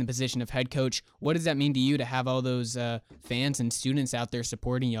in the position of head coach. What does that mean to you to have all those fans and students out there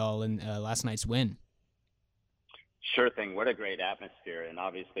supporting y'all in last night's win? Sure thing. What a great atmosphere. And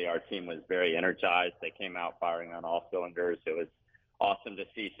obviously our team was very energized. They came out firing on all cylinders. It was awesome to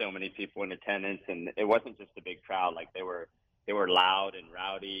see so many people in attendance. And it wasn't just a big crowd. Like they were loud and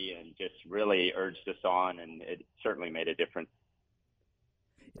rowdy and just really urged us on. And it certainly made a difference.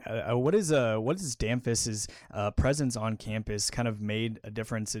 What is Danfoss's presence on campus kind of made a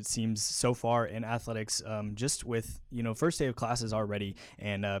difference, it seems, so far in athletics, just with, first day of classes already,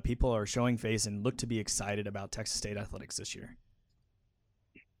 and people are showing face and look to be excited about Texas State athletics this year?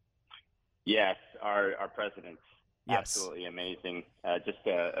 Yes, our president's absolutely amazing. Just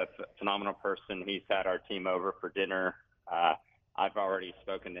a phenomenal person. He's had our team over for dinner. I've already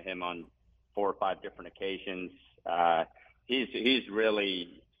spoken to him on 4 or 5 different occasions. He's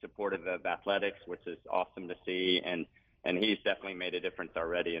really supportive of athletics, which is awesome to see, and he's definitely made a difference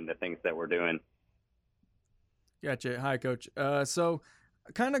already in the things that we're doing. Gotcha. Hi, Coach. So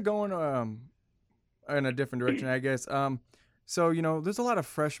kind of going in a different direction, I guess. So, there's a lot of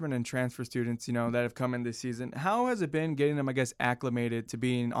freshmen and transfer students, that have come in this season. How has it been getting them, I guess, acclimated to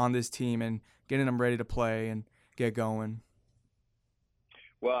being on this team and getting them ready to play and get going?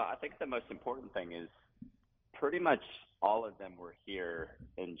 Well, I think the most important thing is pretty much all of them were here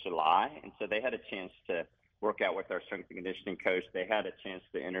in July, and so they had a chance to work out with our strength and conditioning coach. They had a chance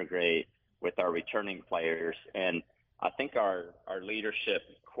to integrate with our returning players, and I think our leadership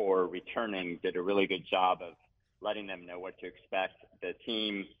core returning did a really good job of letting them know what to expect. The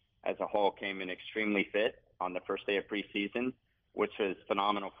team as a whole came in extremely fit on the first day of preseason, which was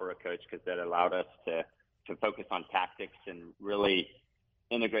phenomenal for a coach because that allowed us to focus on tactics and really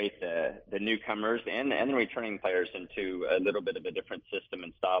integrate the newcomers and the returning players into a little bit of a different system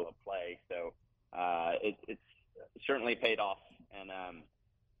and style of play. So it's certainly paid off, and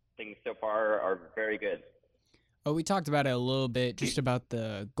things so far are very good. Oh, we talked about it a little bit, just about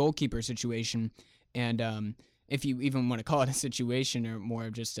the goalkeeper situation, and if you even want to call it a situation or more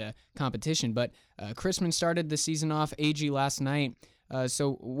of just a competition. But Chrisman started the season off AG last night.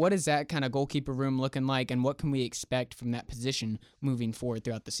 So what is that kind of goalkeeper room looking like, and what can we expect from that position moving forward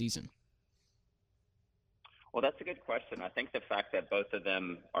throughout the season? Well, that's a good question. I think the fact that both of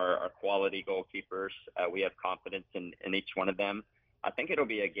them are quality goalkeepers, we have confidence in each one of them. I think it'll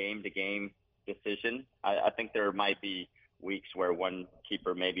be a game-to-game decision. I think there might be weeks where one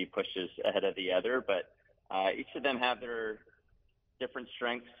keeper maybe pushes ahead of the other, but each of them have their different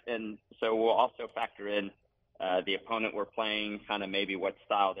strengths, and so we'll also factor in the opponent we're playing, kind of maybe what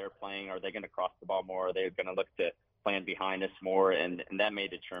style they're playing. Are they going to cross the ball more? Are they going to look to plan behind us more? And that may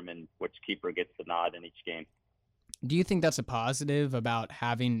determine which keeper gets the nod in each game. Do you think that's a positive about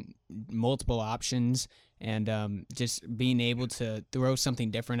having multiple options and just being able to throw something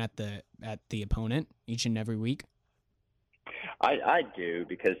different at the opponent each and every week? I do,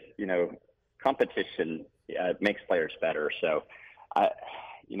 because, competition makes players better. So,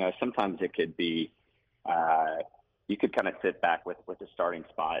 sometimes it could be, you could kind of sit back with a starting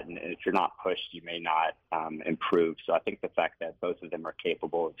spot, and if you're not pushed, you may not improve. So I think the fact that both of them are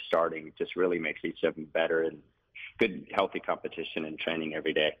capable of starting just really makes each of them better. And good, healthy competition and training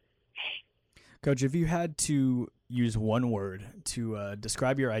every day. Coach, if you had to use one word to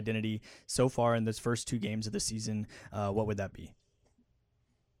describe your identity so far in this first 2 games of the season, what would that be?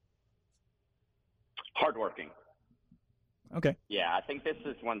 Hardworking. Okay. Yeah, I think this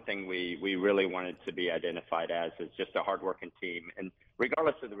is one thing we really wanted to be identified as, is just a hardworking team. And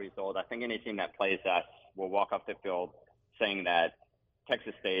regardless of the result, I think any team that plays us will walk off the field saying that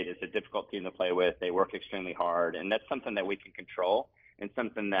Texas State is a difficult team to play with. They work extremely hard, and that's something that we can control and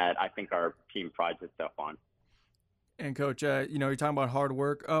something that I think our team prides itself on. And Coach, you're talking about hard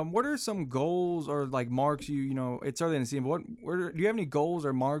work. What are some goals or like marks it's early in the season, but do you have any goals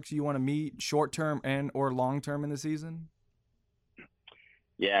or marks you want to meet short term and or long term in the season?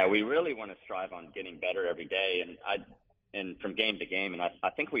 Yeah, we really want to strive on getting better every day, and from game to game, and I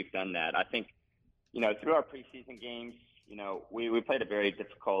think we've done that. I think, through our preseason games, we played a very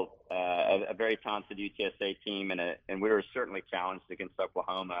difficult, a very talented UTSA team, and we were certainly challenged against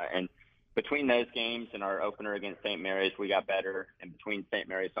Oklahoma. And between those games and our opener against St. Mary's, we got better. And between St.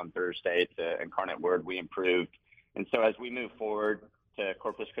 Mary's on Thursday to Incarnate Word, we improved. And so as we move forward to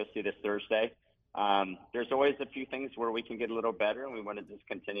Corpus Christi this Thursday, there's always a few things where we can get a little better, and we want to just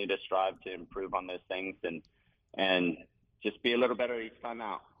continue to strive to improve on those things and just be a little better each time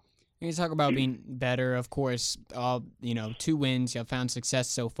out. You talk about being better, of course. 2 wins, you've found success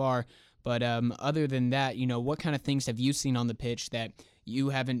so far. But other than that, what kind of things have you seen on the pitch that you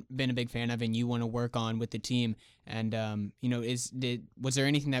haven't been a big fan of and you want to work on with the team? And was there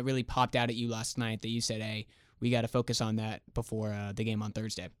anything that really popped out at you last night that you said, hey, we got to focus on that before the game on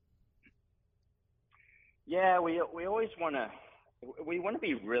Thursday? Yeah, we always want to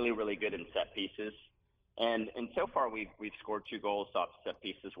be really, really good in set pieces. And so far we've scored 2 goals off set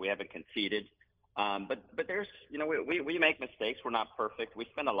pieces. We haven't conceded. But there's, we make mistakes. We're not perfect. We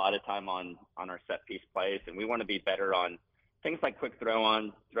spend a lot of time on our set piece plays, and we want to be better on things like quick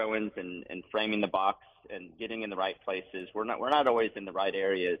throw-ins and framing the box and getting in the right places. We're not always in the right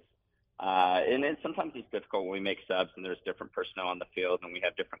areas. And then sometimes it's difficult when we make subs and there's different personnel on the field and we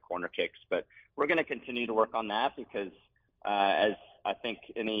have different corner kicks. But we're going to continue to work on that because, as I think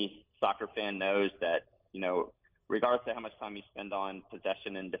any soccer fan knows, that, regardless of how much time you spend on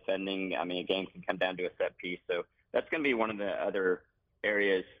possession and defending, a game can come down to a set piece. So that's going to be one of the other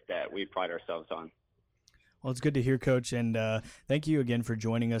areas that we pride ourselves on. Well, it's good to hear, Coach, and thank you again for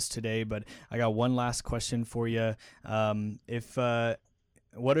joining us today. But I got one last question for you. What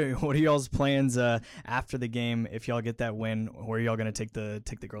are y'all's plans after the game? If y'all get that win, where are y'all going to take the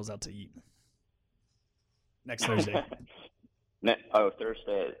girls out to eat next Thursday?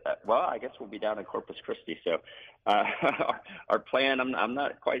 Thursday. Well, I guess we'll be down in Corpus Christi. So our plan, I'm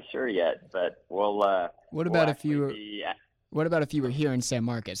not quite sure yet, but we'll. What about if you were here in San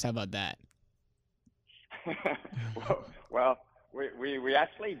Marcos? How about that? well, we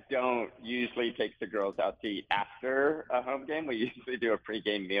actually don't usually take the girls out to eat after a home game. We usually do a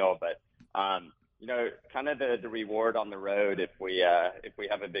pregame meal, but kind of the reward on the road, if we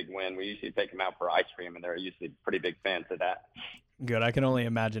have a big win, we usually take them out for ice cream, and they're usually pretty big fans of that. Good. I can only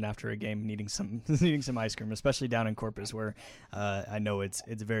imagine after a game needing some ice cream, especially down in Corpus, where I know it's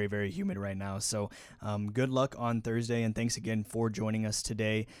very, very humid right now. So good luck on Thursday, and thanks again for joining us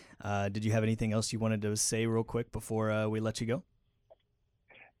today. Did you have anything else you wanted to say real quick before we let you go?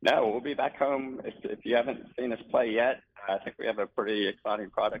 No, we'll be back home. If you haven't seen us play yet, I think we have a pretty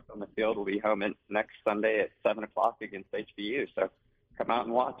exciting product on the field. We'll be home next Sunday at 7 o'clock against HBU. So come out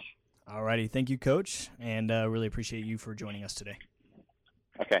and watch. All righty. Thank you, Coach, and really appreciate you for joining us today.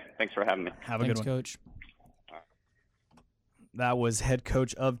 Okay. Thanks for having me. Have a good one. Coach. That was head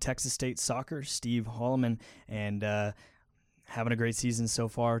coach of Texas State Soccer, Steve Holloman, and having a great season so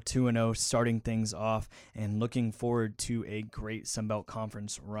far, 2-0, starting things off, and looking forward to a great Sunbelt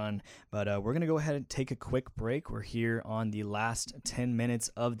Conference run. But we're going to go ahead and take a quick break. We're here on the last 10 minutes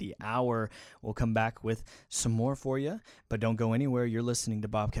of the hour. We'll come back with some more for you, but don't go anywhere. You're listening to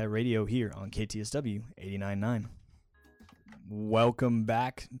Bobcat Radio here on KTSW 89.9. Welcome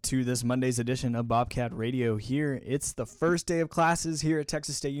back to this Monday's edition of Bobcat Radio here. It's the first day of classes here at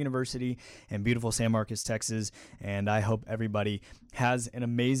Texas State University in beautiful San Marcos, Texas, and I hope everybody has an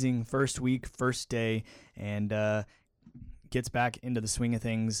amazing first week, first day, and gets back into the swing of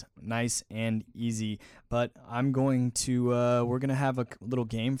things nice and easy. But I'm going to, we're going to have a little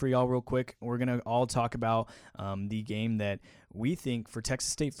game for y'all real quick. We're going to all talk about the game that we think for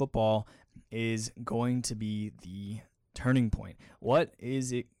Texas State football is going to be the turning point. What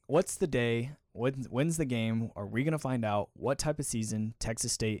is it? What's the day? When's the game? Are we going to find out what type of season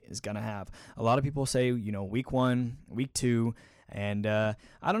Texas State is going to have? A lot of people say, week 1, week 2, and I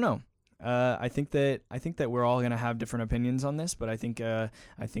don't know. I think that we're all gonna have different opinions on this, but I think that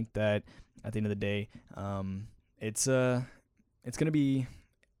at the end of the day, it's gonna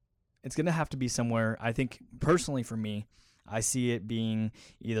have to be somewhere. I think personally for me, I see it being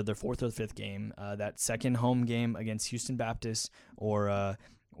either their fourth or fifth game, that second home game against Houston Baptist, or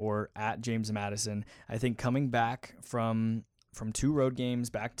at James Madison. I think coming back from 2 road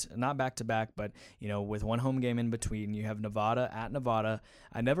games, not back to back, but with one home game in between, you have Nevada at Nevada.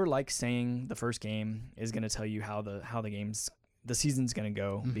 I never like saying the first game is going to tell you how the season's going to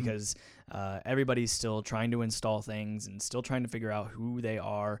go, because everybody's still trying to install things and still trying to figure out who they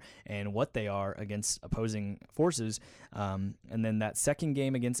are and what they are against opposing forces. And then that second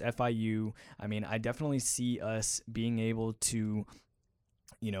game against FIU, I mean, I definitely see us being able to,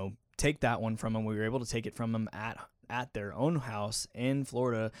 take that one from them. We were able to take it from them at their own house in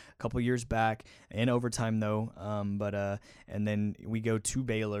Florida a couple years back in overtime though. And then we go to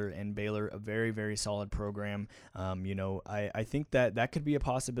Baylor, and Baylor, a very, very solid program. I think that could be a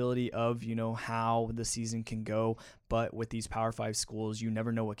possibility of, how the season can go. But with these Power 5 schools, you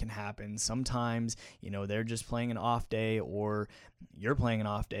never know what can happen. Sometimes, they're just playing an off day, or you're playing an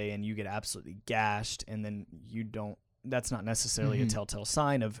off day and you get absolutely gashed, and then that's not necessarily a telltale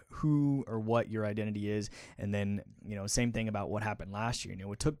sign of who or what your identity is. And then, same thing about what happened last year.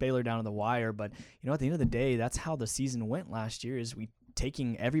 It took Baylor down to the wire, but, at the end of the day, that's how the season went last year, is we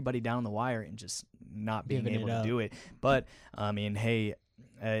taking everybody down the wire and just not being able to do it. But, I mean, hey,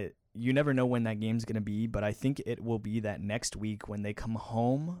 you never know when that game's going to be, but I think it will be that next week when they come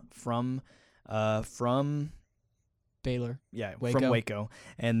home from Baylor. Yeah, Waco. From Waco.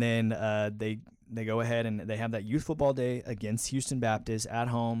 And then they go ahead and they have that youth football day against Houston Baptist at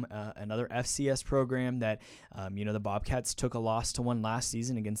home, another FCS program that, the Bobcats took a loss to one last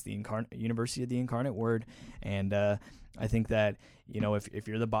season against the University of the Incarnate Word. And I think that, if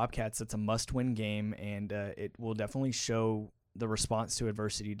you're the Bobcats, it's a must-win game, and it will definitely show the response to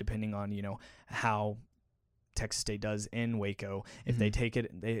adversity depending on, how Texas State does in Waco. If they take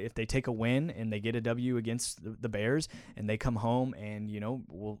a win and they get a W against the Bears, and they come home and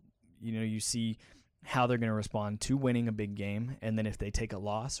you see how they're going to respond to winning a big game. And then if they take a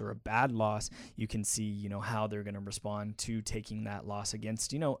loss or a bad loss, you can see how they're going to respond to taking that loss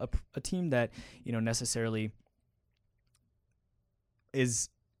against a team that necessarily is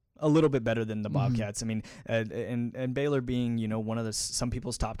a little bit better than the Bobcats. I mean, and Baylor being, one of some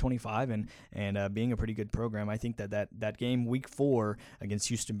people's top 25 and being a pretty good program, I think that game week 4 against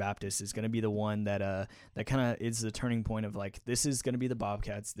Houston Baptist is going to be the one that kind of is the turning point of, like, this is going to be the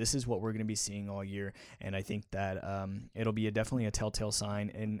Bobcats. This is what we're going to be seeing all year. And I think that it'll be definitely a telltale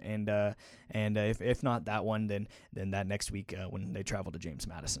sign. And if not that one, then that next week when they travel to James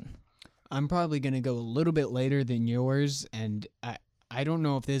Madison. I'm probably going to go a little bit later than yours, and I don't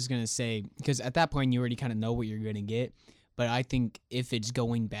know if this is going to say, because at that point you already kind of know what you're going to get, but I think if it's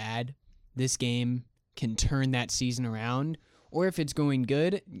going bad, this game can turn that season around. Or if it's going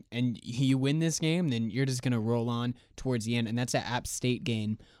good and you win this game, then you're just going to roll on towards the end. And that's an App State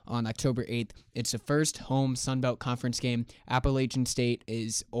game on October 8th. It's the first home Sun Belt Conference game. Appalachian State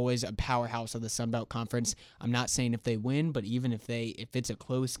is always a powerhouse of the Sun Belt Conference. I'm not saying if they win, but even if it's a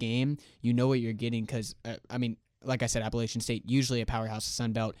close game, you know what you're getting, because, like I said, Appalachian State, usually a powerhouse of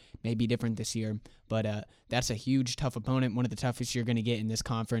Sun Belt, may be different this year, but that's a huge, tough opponent, one of the toughest you're going to get in this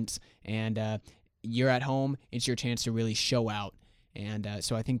conference, and you're at home, it's your chance to really show out, and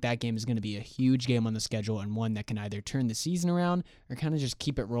so I think that game is going to be a huge game on the schedule, and one that can either turn the season around or kind of just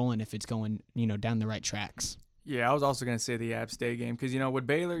keep it rolling if it's going, down the right tracks. Yeah, I was also going to say the App State game, because, with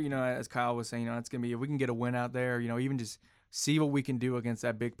Baylor, as Kyle was saying, it's going to be, if we can get a win out there, even just see what we can do against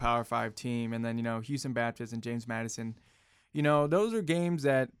that big Power 5 team. And then, Houston Baptist and James Madison, those are games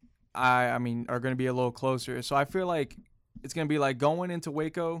that are going to be a little closer. So I feel like it's going to be like going into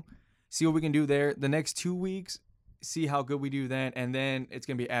Waco, see what we can do there. The next 2 weeks, see how good we do then. And then it's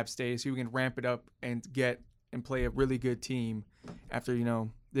going to be App State, so we can ramp it up and play a really good team after,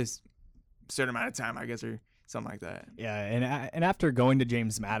 this certain amount of time, I guess, or something like that. Yeah, and after going to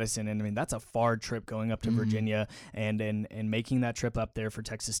James Madison, and that's a far trip going up to Virginia, and making that trip up there for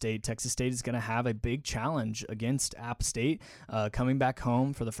Texas State. Texas State is going to have a big challenge against App State, coming back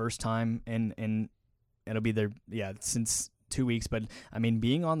home for the first time, and it'll be since 2 weeks. But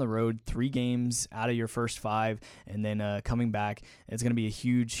being on the road 3 games out of your first 5, and then coming back, it's going to be a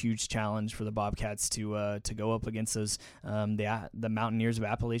huge challenge for the Bobcats to go up against those the Mountaineers of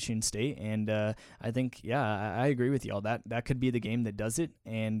Appalachian State. And I think I agree with y'all, that could be the game that does it.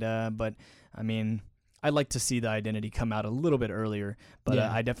 And but I'd like to see the identity come out a little bit earlier, but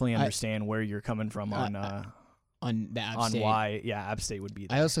I definitely understand where you're coming from on the App on State. why App State would be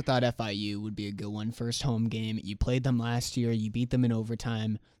there. I also thought FIU would be a good one. First home game. You played them last year. You beat them in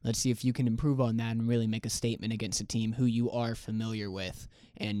overtime. Let's see if you can improve on that and really make a statement against a team who you are familiar with,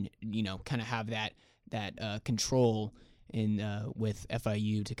 and kind of have that control in with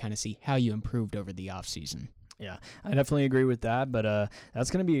FIU to kind of see how you improved over the offseason. Yeah, I definitely agree with that, but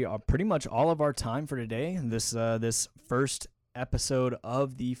that's going to be pretty much all of our time for today. This first episode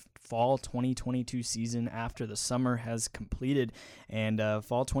of the fall 2022 season after the summer has completed, and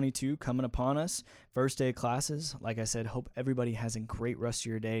fall 22 coming upon us. First day of classes. Like I said, hope everybody has a great rest of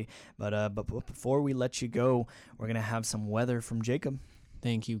your day. But before we let you go, we're going to have some weather from Jacob.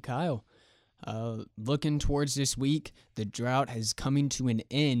 Thank you, Kyle. Looking towards this week, the drought is coming to an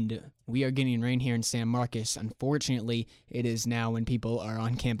end. We are getting rain here in San Marcos. Unfortunately, it is now when people are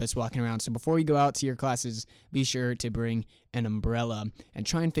on campus walking around. So before you go out to your classes, be sure to bring an umbrella and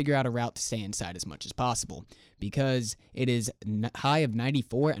try and figure out a route to stay inside as much as possible, because it is high of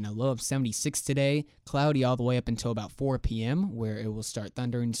 94 and a low of 76 today. Cloudy all the way up until about 4 p.m., where it will start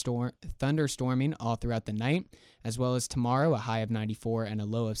thunderstorming all throughout the night, as well as tomorrow, a high of 94 and a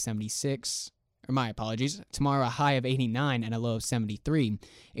low of 76. Or my apologies. Tomorrow, a high of 89 and a low of 73.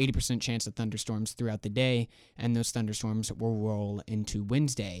 80% chance of thunderstorms throughout the day, and those thunderstorms will roll into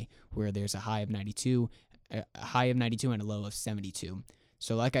Wednesday, where there's a high of 92 and a low of 72.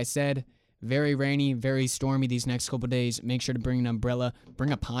 So like I said, very rainy, very stormy these next couple days. Make sure to bring an umbrella,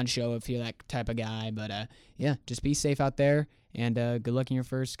 bring a poncho if you're that type of guy. But just be safe out there, and good luck in your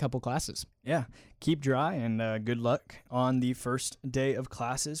first couple classes. Yeah, keep dry, and good luck on the first day of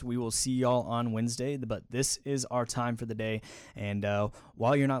classes. We will see y'all on Wednesday, but this is our time for the day. And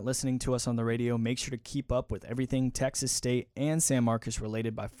while you're not listening to us on the radio, make sure to keep up with everything Texas State and San Marcos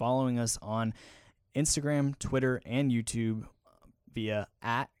related by following us on Instagram, Twitter, and YouTube via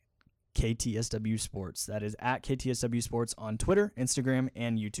 @KTSW Sports. That is @KTSW Sports on Twitter, Instagram,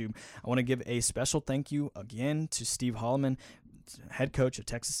 and YouTube. I want to give a special thank you again to Steve Holloman, head coach of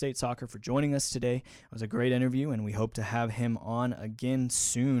Texas State Soccer, for joining us today. It was a great interview, and we hope to have him on again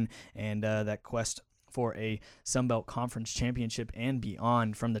soon, and that quest for a Sunbelt Conference championship and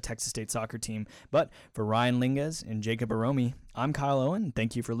beyond from the Texas State soccer team. But for Ryan Linguez and Jacob Aromi, I'm Kyle Owen.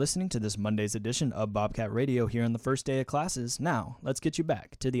 Thank you for listening to this Monday's edition of Bobcat Radio here on the first day of classes. Now, let's get you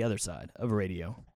back to the other side of radio.